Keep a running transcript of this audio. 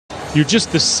You're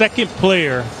just the second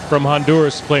player from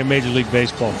Honduras to play Major League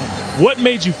Baseball. What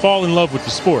made you fall in love with the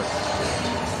sport?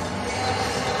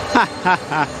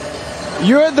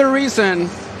 You're the reason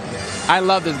I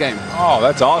love this game. Oh,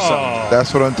 that's awesome. Oh.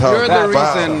 That's what I'm talking You're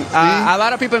about. the reason. A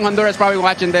lot of people in Honduras probably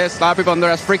watching this. A lot of people in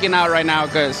Honduras freaking out right now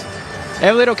because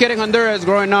every little kid in Honduras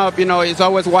growing up, you know, he's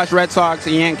always watched Red Sox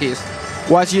and Yankees.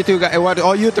 Watch you two guys,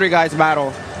 all you three guys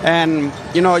battle. And,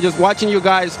 you know, just watching you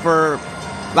guys for,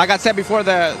 like I said before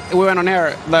we went on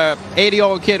air, the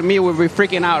 80-year-old kid me would be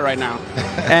freaking out right now.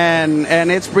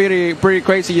 and it's pretty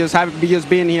crazy just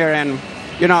being here. And,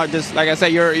 you know, just like I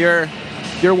said, you're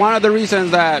one of the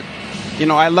reasons that, you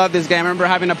know, I love this game. I remember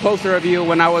having a poster of you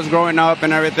when I was growing up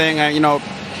and everything. And, you know,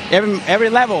 every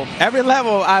level,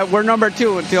 we're number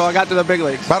 2 until I got to the big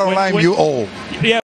leagues. Bottom line, you old. Yeah.